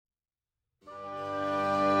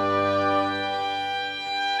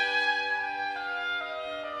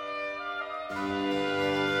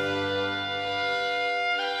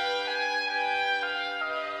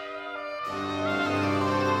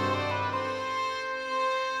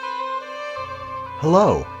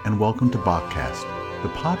Hello, and welcome to Bachcast, the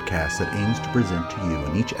podcast that aims to present to you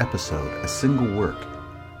in each episode a single work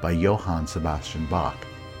by Johann Sebastian Bach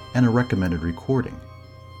and a recommended recording.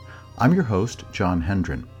 I'm your host, John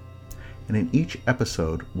Hendren, and in each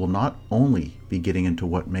episode we'll not only be getting into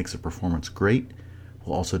what makes a performance great,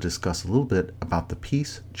 we'll also discuss a little bit about the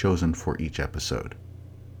piece chosen for each episode.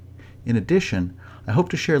 In addition, I hope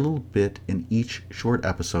to share a little bit in each short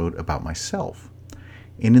episode about myself.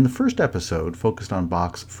 And in the first episode, focused on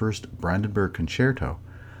Bach's first Brandenburg Concerto,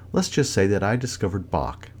 let's just say that I discovered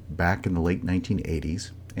Bach back in the late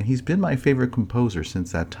 1980s, and he's been my favorite composer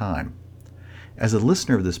since that time. As a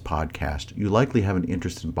listener of this podcast, you likely have an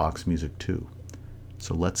interest in Bach's music too.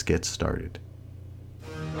 So let's get started.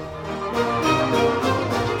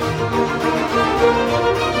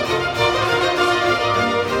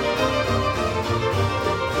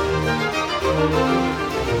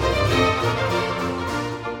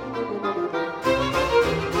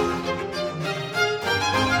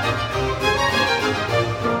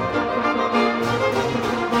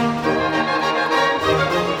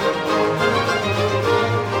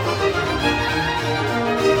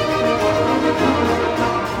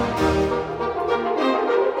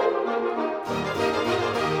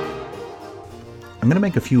 I'm going to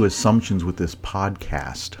make a few assumptions with this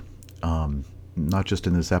podcast, not just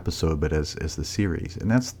in this episode, but as the series. And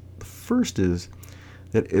that's the first is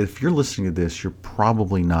that if you're listening to this, you're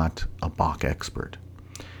probably not a Bach expert.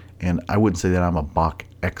 And I wouldn't say that I'm a Bach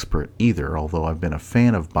expert either, although I've been a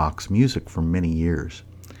fan of Bach's music for many years.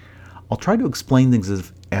 I'll try to explain things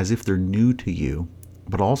as if they're new to you,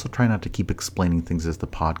 but I'll also try not to keep explaining things as the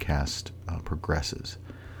podcast progresses.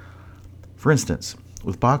 For instance,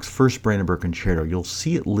 with Bach's first Brandenburg Concerto, you'll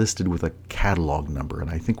see it listed with a catalog number, and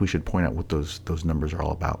I think we should point out what those numbers are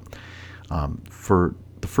all about. For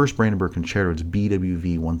the first Brandenburg Concerto, it's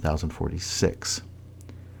BWV 1046.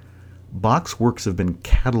 Bach's works have been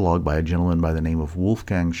cataloged by a gentleman by the name of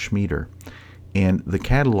Wolfgang Schmieder, and the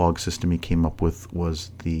catalog system he came up with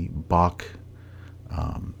was the Bach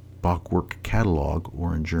Work Catalog,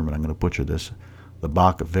 or in German, I'm going to butcher this, the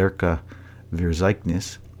Bach Werke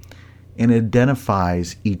Verzeichnis, and it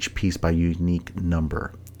identifies each piece by a unique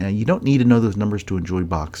number. And you don't need to know those numbers to enjoy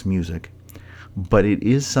Bach's music, but it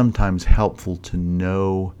is sometimes helpful to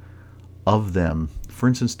know of them. For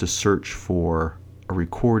instance, to search for a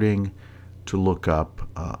recording, to look up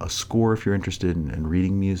a score if you're interested in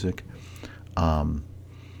reading music. I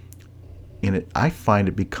find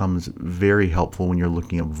it becomes very helpful when you're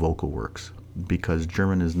looking up vocal works, because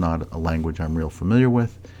German is not a language I'm real familiar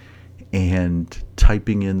with. And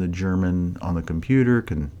typing in the German on the computer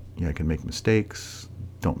I can make mistakes,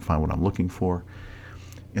 don't find what I'm looking for.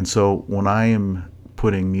 And so when I am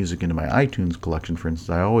putting music into my iTunes collection, for instance,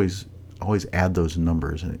 I always add those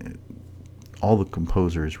numbers. And all the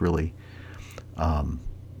composers really,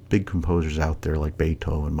 big composers out there like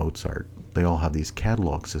Beethoven, Mozart, they all have these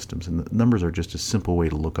catalog systems, and the numbers are just a simple way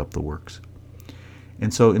to look up the works.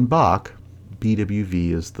 And so in Bach,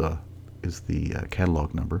 BWV is the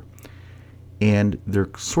catalog number. And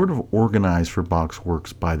they're sort of organized for Bach's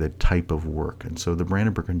works by the type of work. And so the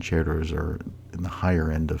Brandenburg Concertos are in the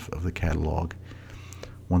higher end of the catalog,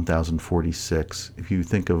 1046. If you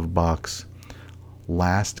think of Bach's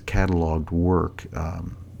last cataloged work,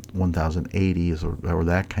 1080 is where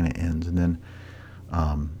that kind of ends. And then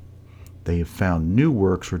they have found new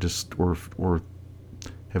works or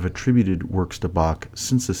have attributed works to Bach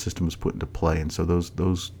since the system was put into play. And so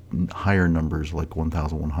those higher numbers, like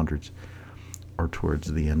 1100s, are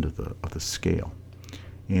towards the end of the scale.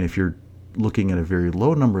 And if you're looking at a very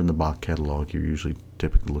low number in the Bach catalog, you're usually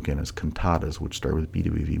typically looking at as cantatas, which start with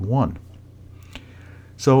BWV 1.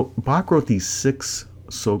 So Bach wrote these 6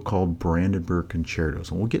 so-called Brandenburg Concertos,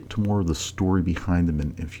 and we'll get to more of the story behind them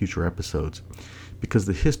in future episodes, because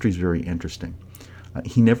the history is very interesting.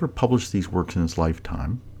 He never published these works in his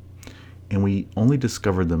lifetime, and we only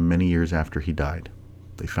discovered them many years after he died.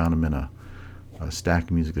 They found them in a stack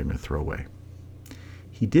of music they're going to throw away.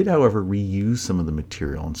 He did, however, reuse some of the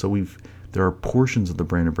material, and so there are portions of the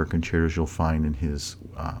Brandenburg Concertos you'll find in his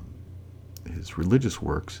religious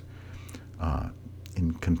works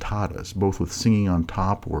in cantatas, both with singing on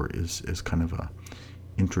top or as kind of a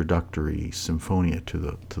introductory symphonia to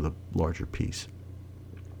the larger piece.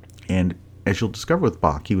 And as you'll discover with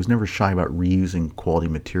Bach, he was never shy about reusing quality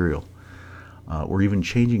material or even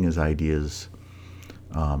changing his ideas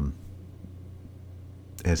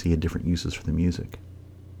as he had different uses for the music.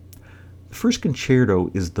 The first concerto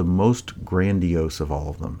is the most grandiose of all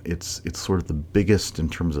of them. It's sort of the biggest in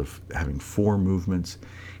terms of having 4 movements,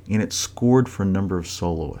 and it's scored for a number of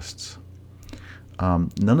soloists.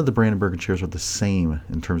 None of the Brandenburg concertos are the same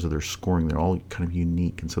in terms of their scoring. They're all kind of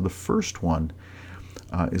unique. And so the first one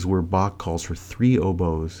is where Bach calls for 3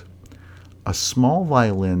 oboes, a small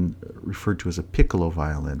violin referred to as a piccolo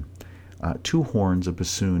violin, 2 horns, a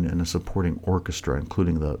bassoon, and a supporting orchestra,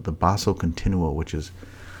 including the basso continuo, which is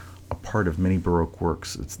a part of many Baroque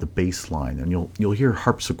works. It's the bass line, and you'll hear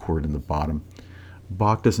harpsichord in the bottom.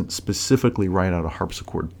 Bach doesn't specifically write out a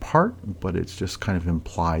harpsichord part, but it's just kind of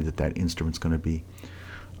implied that that instrument's going to be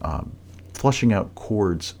flushing out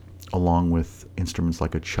chords along with instruments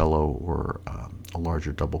like a cello or a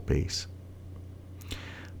larger double bass.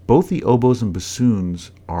 Both the oboes and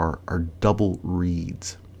bassoons are double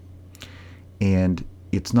reeds, and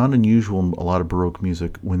it's not unusual in a lot of Baroque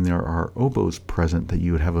music when there are oboes present that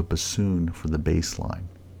you would have a bassoon for the bass line.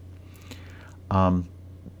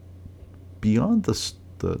 Beyond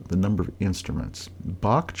the number of instruments,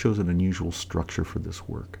 Bach chose an unusual structure for this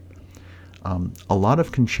work. A lot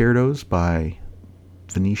of concertos by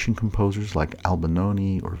Venetian composers like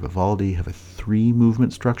Albinoni or Vivaldi have a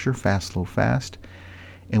 3-movement structure, fast, slow, fast.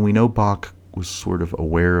 And we know Bach was sort of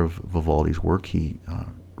aware of Vivaldi's work. He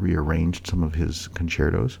rearranged some of his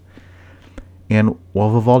concertos. And while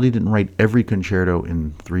Vivaldi didn't write every concerto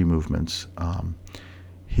in 3 movements,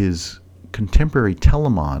 his contemporary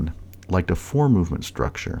Telemann liked a 4-movement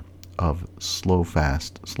structure of slow,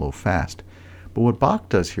 fast, slow, fast. But what Bach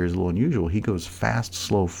does here is a little unusual. He goes fast,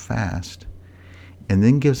 slow, fast, and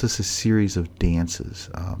then gives us a series of dances,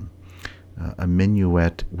 a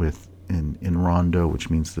minuet in rondo, which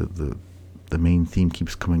means the main theme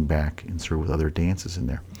keeps coming back and sort of with other dances in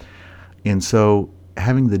there. And so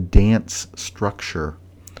having the dance structure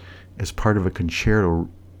as part of a concerto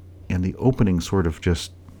and the opening sort of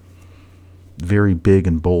just very big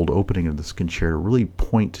and bold opening of this concerto really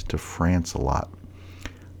point to France a lot.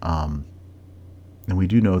 And we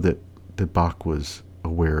do know that Bach was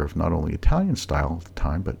aware of not only Italian style at the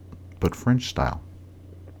time, but French style.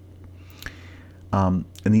 And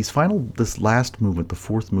this last movement, the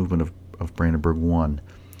 4th movement of Brandenburg 1,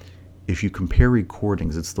 if you compare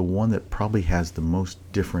recordings, it's the one that probably has the most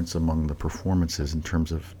difference among the performances in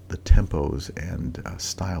terms of the tempos and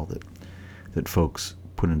style that folks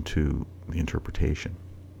put into the interpretation.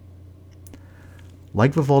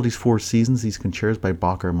 Like Vivaldi's 4 Seasons, these concertos by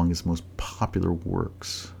Bach are among his most popular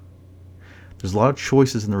works. There's a lot of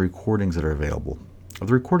choices in the recordings that are available. Of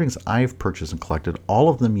the recordings I've purchased and collected, all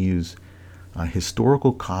of them use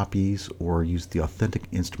historical copies or use the authentic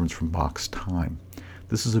instruments from Bach's time.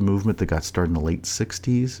 This is a movement that got started in the late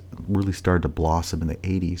 60s, really started to blossom in the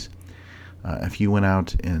 80s. If you went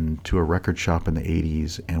out into a record shop in the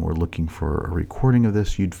 80s and were looking for a recording of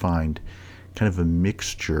this, you'd find kind of a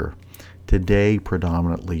mixture. Today,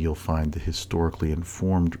 predominantly, you'll find the historically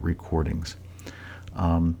informed recordings.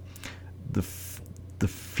 The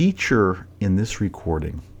feature in this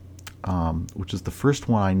recording, which is the first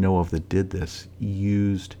one I know of that did this,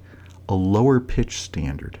 used a lower pitch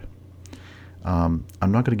standard. I'm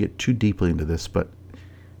not going to get too deeply into this, but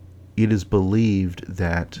it is believed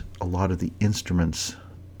that a lot of the instruments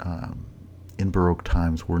in Baroque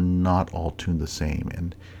times were not all tuned the same,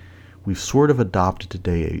 and we've sort of adopted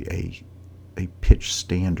today a pitch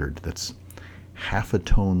standard that's half a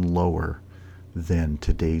tone lower than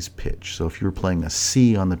today's pitch. So if you were playing a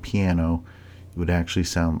C on the piano, it would actually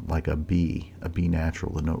sound like a B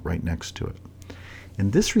natural, the note right next to it.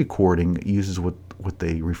 And this recording uses what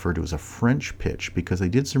they refer to as a French pitch, because they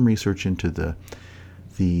did some research into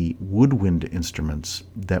the woodwind instruments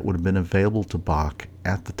that would have been available to Bach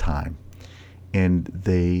at the time. And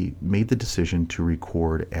they made the decision to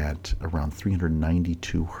record at around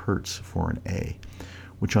 392 hertz for an A,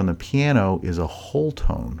 which on the piano is a whole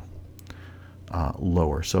tone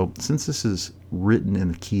lower. So since this is written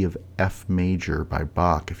in the key of F major by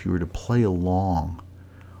Bach, if you were to play along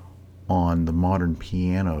on the modern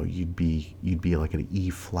piano, you'd be like an E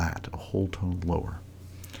flat, a whole tone lower.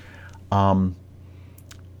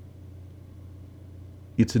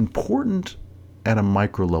 It's important at a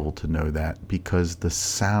micro level to know that, because the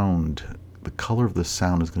sound, the color of the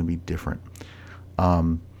sound is going to be different.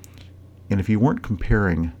 And if you weren't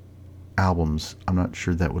comparing albums, I'm not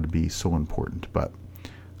sure that would be so important. But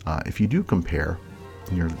if you do compare,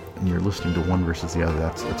 and you're listening to one versus the other,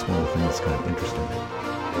 that's one of the things that's kind of interesting.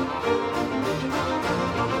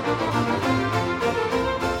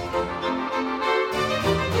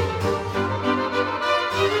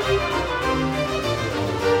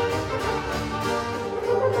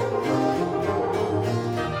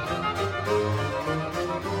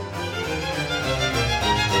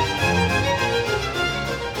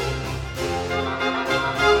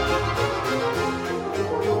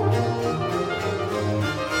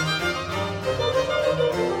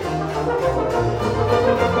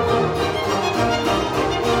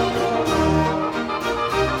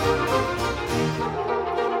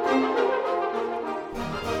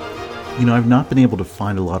 I've not been able to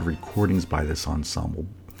find a lot of recordings by this ensemble,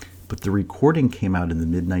 but the recording came out in the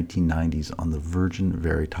mid-1990s on the Virgin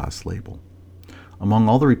Veritas label. Among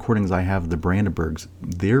all the recordings I have of the Brandenburgs,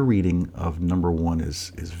 their reading of number 1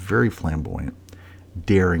 is very flamboyant,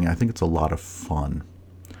 daring. I think it's a lot of fun.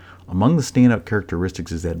 Among the standout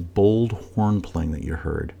characteristics is that bold horn playing that you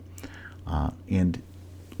heard. And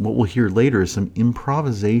what we'll hear later is some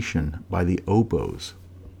improvisation by the oboes.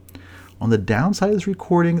 On the downside of this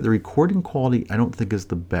recording, the recording quality I don't think is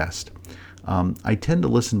the best. I tend to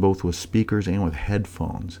listen both with speakers and with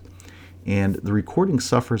headphones. And the recording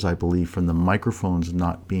suffers, I believe, from the microphones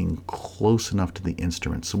not being close enough to the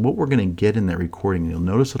instrument. So what we're going to get in that recording, you'll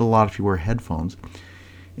notice it a lot if you wear headphones.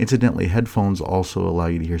 Incidentally, headphones also allow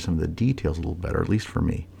you to hear some of the details a little better, at least for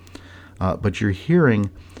me. But you're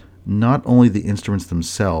hearing not only the instruments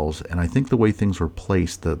themselves, and I think the way things were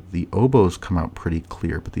placed, the oboes come out pretty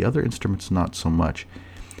clear, but the other instruments not so much.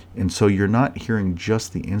 And so you're not hearing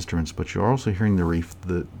just the instruments, but you're also hearing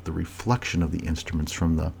the reflection of the instruments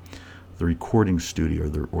from the recording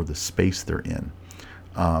studio or the space they're in.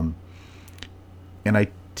 And I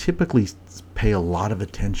typically pay a lot of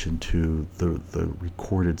attention to the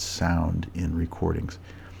recorded sound in recordings.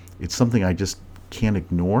 It's something I just can't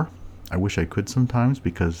ignore. I wish I could sometimes,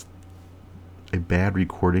 because a bad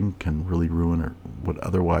recording can really ruin what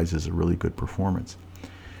otherwise is a really good performance.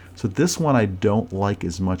 So this one I don't like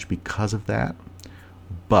as much because of that,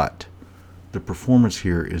 but the performance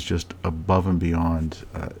here is just above and beyond.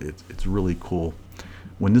 It's really cool.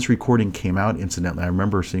 When this recording came out, incidentally, I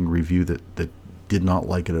remember seeing a review that did not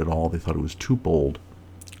like it at all. They thought it was too bold.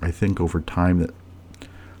 I think over time that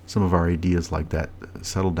some of our ideas like that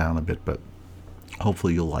settle down a bit, but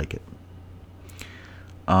hopefully you'll like it.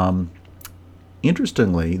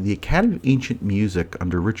 Interestingly, the Academy of Ancient Music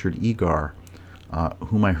under Richard Egar,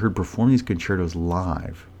 whom I heard perform these concertos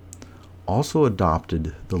live, also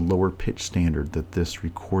adopted the lower pitch standard that this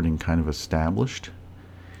recording kind of established.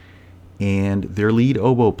 And their lead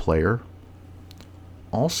oboe player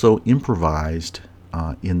also improvised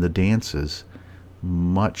in the dances,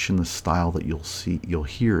 much in the style that you'll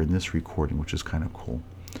hear in this recording, which is kind of cool.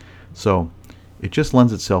 So it just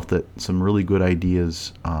lends itself that some really good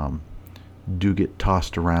ideas do get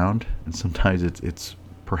tossed around, and sometimes it's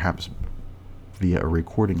perhaps via a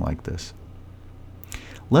recording like this.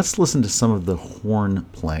 Let's listen to some of the horn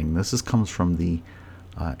playing. This comes from the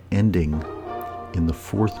ending in the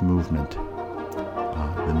 4th movement,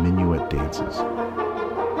 the minuet dances.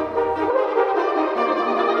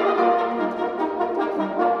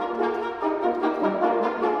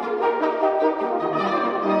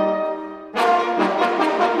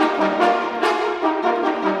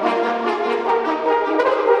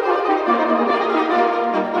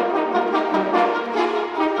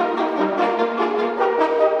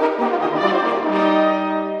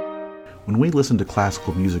 When we listen to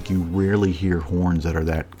classical music, you rarely hear horns that are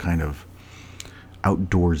that kind of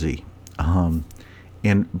outdoorsy.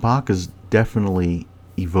 And Bach is definitely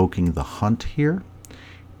evoking the hunt here.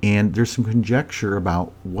 And there's some conjecture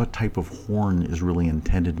about what type of horn is really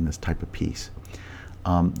intended in this type of piece.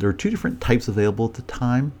 There are 2 different types available at the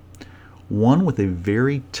time. One with a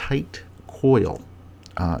very tight coil.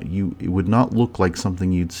 It would not look like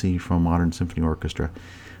something you'd see from a modern symphony orchestra.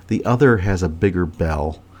 The other has a bigger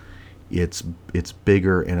bell. It's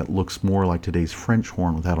bigger, and it looks more like today's French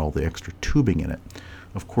horn without all the extra tubing in it.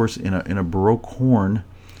 Of course, in a Baroque horn,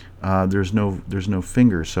 there's no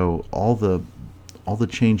finger, so all the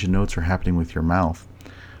change in notes are happening with your mouth.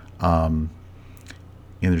 And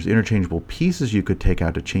there's interchangeable pieces you could take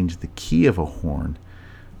out to change the key of a horn,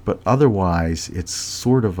 but otherwise it's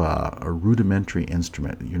sort of a rudimentary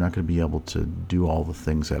instrument. You're not going to be able to do all the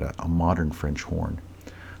things that a modern French horn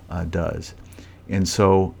does. And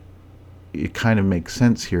so it kind of makes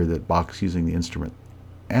sense here that Bach's using the instrument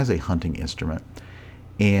as a hunting instrument.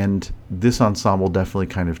 And this ensemble definitely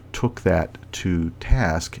kind of took that to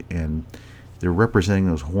task, and they're representing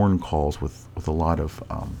those horn calls with a lot of,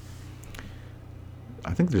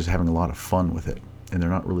 I think they're just having a lot of fun with it, and they're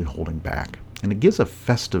not really holding back. And it gives a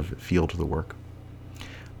festive feel to the work.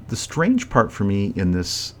 The strange part for me in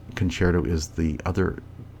this concerto is the other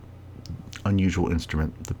unusual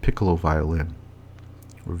instrument, the piccolo violin,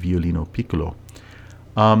 or violino piccolo.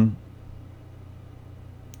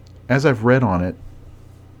 As I've read on it,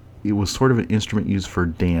 it was sort of an instrument used for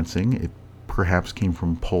dancing. It perhaps came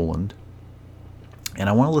from Poland. And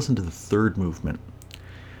I want to listen to the 3rd movement.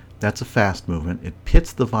 That's a fast movement. It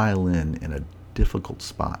pits the violin in a difficult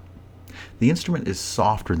spot. The instrument is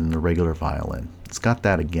softer than the regular violin. It's got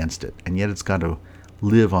that against it, and yet it's got to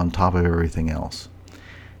live on top of everything else,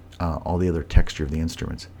 all the other texture of the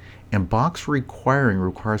instruments. And Bach's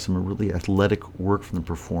requires some really athletic work from the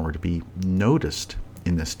performer to be noticed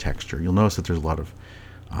in this texture. You'll notice that there's a lot of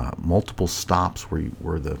multiple stops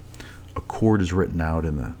where a chord is written out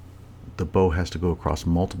and the bow has to go across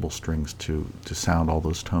multiple strings to sound all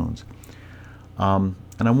those tones. And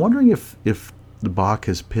I'm wondering if the Bach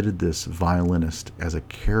has pitted this violinist as a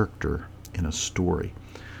character in a story.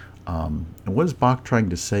 And what is Bach trying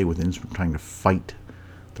to say with the instrument trying to fight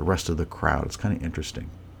the rest of the crowd? It's kind of interesting.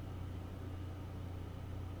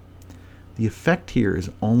 The effect here is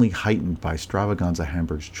only heightened by Stravaganza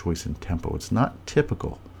Hamburg's choice in tempo. It's not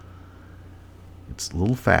typical. It's a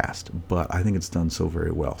little fast, but I think it's done so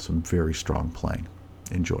very well. Some very strong playing.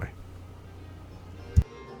 Enjoy.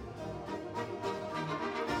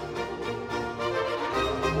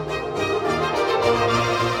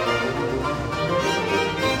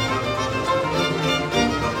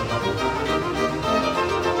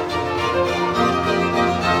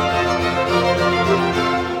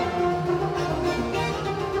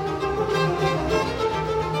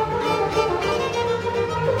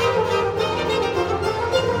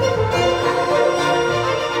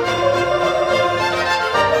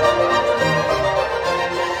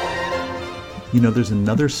 You know, there's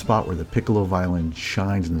another spot where the piccolo violin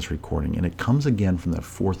shines in this recording, and it comes again from that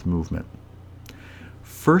fourth movement.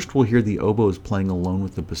 First, we'll hear the oboes playing alone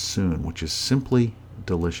with the bassoon, which is simply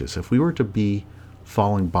delicious. If we were to be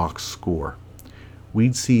following Bach's score,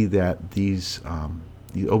 we'd see that the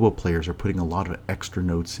oboe players are putting a lot of extra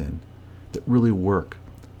notes in that really work,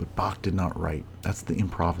 but Bach did not write. That's the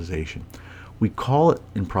improvisation. We call it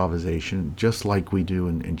improvisation just like we do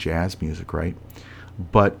in jazz music, right?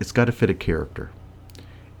 But it's got to fit a character.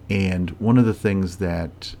 And one of the things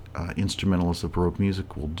that instrumentalists of Baroque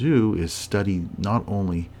music will do is study not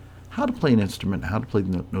only how to play an instrument, how to play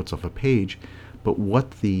the notes off a page, but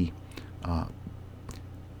what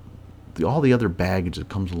all the other baggage that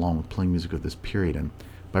comes along with playing music of this period. And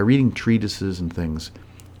by reading treatises and things,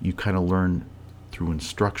 you kind of learn through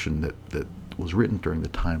instruction that was written during the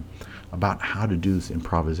time about how to do this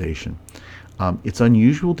improvisation. It's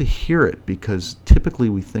unusual to hear it because typically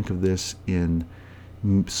we think of this in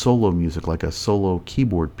solo music, like a solo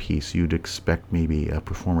keyboard piece. You'd expect maybe a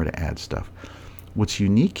performer to add stuff. What's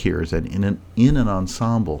unique here is that in an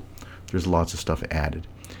ensemble, there's lots of stuff added.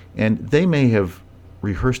 And they may have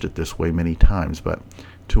rehearsed it this way many times, but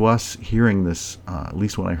to us, hearing this, at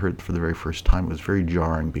least when I heard it for the very first time, it was very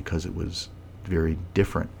jarring because it was very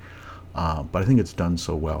different. But I think it's done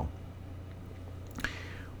so well.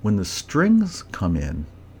 When the strings come in,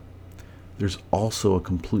 there's also a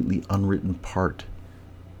completely unwritten part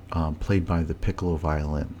played by the piccolo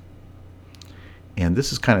violin. And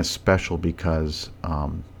this is kind of special because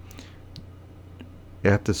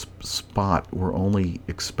at this spot, we're only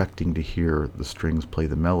expecting to hear the strings play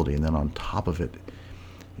the melody, and then on top of it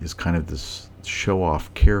is kind of this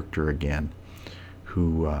show-off character again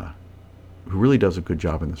who really does a good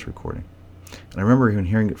job in this recording. And I remember even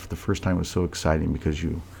hearing it for the first time was so exciting because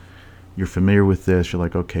you're familiar with this. You're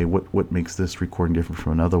like, okay, what makes this recording different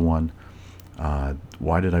from another one?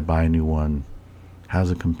 Why did I buy a new one? How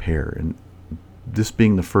does it compare? And this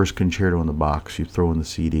being the first concerto in the box, you throw in the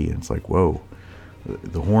CD, and it's like, whoa,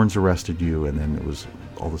 the horns arrested you, and then it was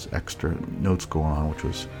all this extra notes going on, which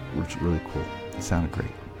was really cool. It sounded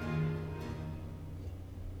great.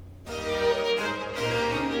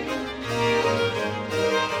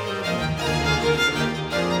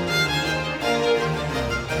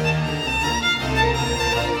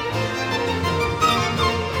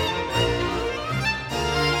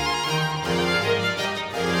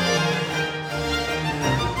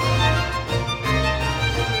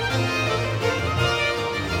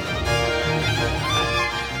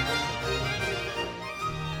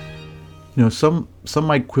 You know, some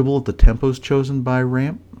might quibble at the tempos chosen by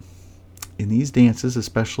Ramp. In these dances,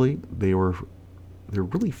 especially, they're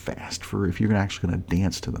really fast for if you're actually going to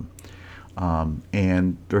dance to them.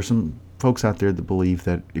 And there's some folks out there that believe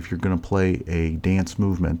that if you're going to play a dance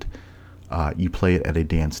movement, you play it at a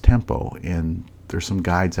dance tempo. And there's some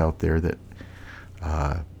guides out there that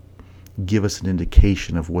give us an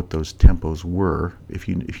indication of what those tempos were. If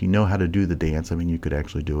you know how to do the dance, I mean, you could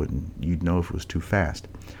actually do it, and you'd know if it was too fast.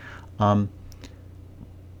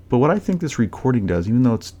 But what I think this recording does, even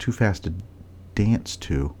though it's too fast to dance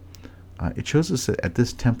to, it shows us that at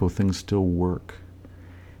this tempo things still work.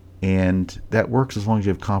 And that works as long as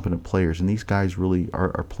you have competent players, and these guys really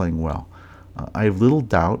are playing well. I have little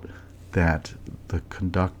doubt that the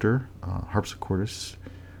conductor, harpsichordist,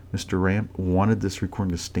 Mr. Ramp, wanted this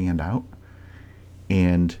recording to stand out.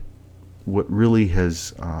 And what really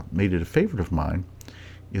has made it a favorite of mine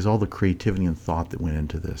is all the creativity and thought that went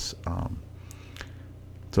into this.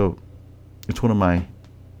 So it's one of my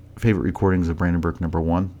favorite recordings of Brandenburg No.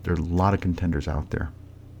 1. There are a lot of contenders out there.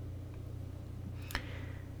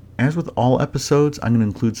 As with all episodes, I'm going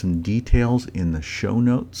to include some details in the show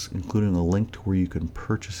notes, including a link to where you can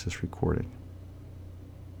purchase this recording.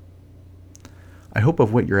 I hope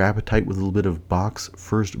I've whet your appetite with a little bit of Bach's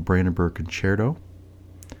first Brandenburg Concerto.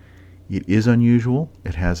 It is unusual.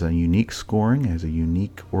 It has a unique scoring, it has a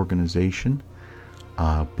unique organization,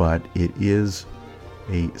 but it is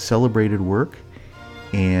a celebrated work,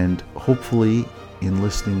 and hopefully in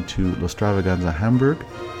listening to La Stravaganza Hamburg,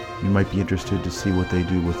 you might be interested to see what they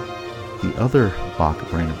do with the other Bach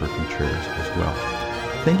Brandenburg concertos as well.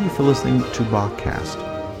 Thank you for listening to Bachcast.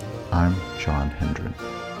 I'm John Hendren.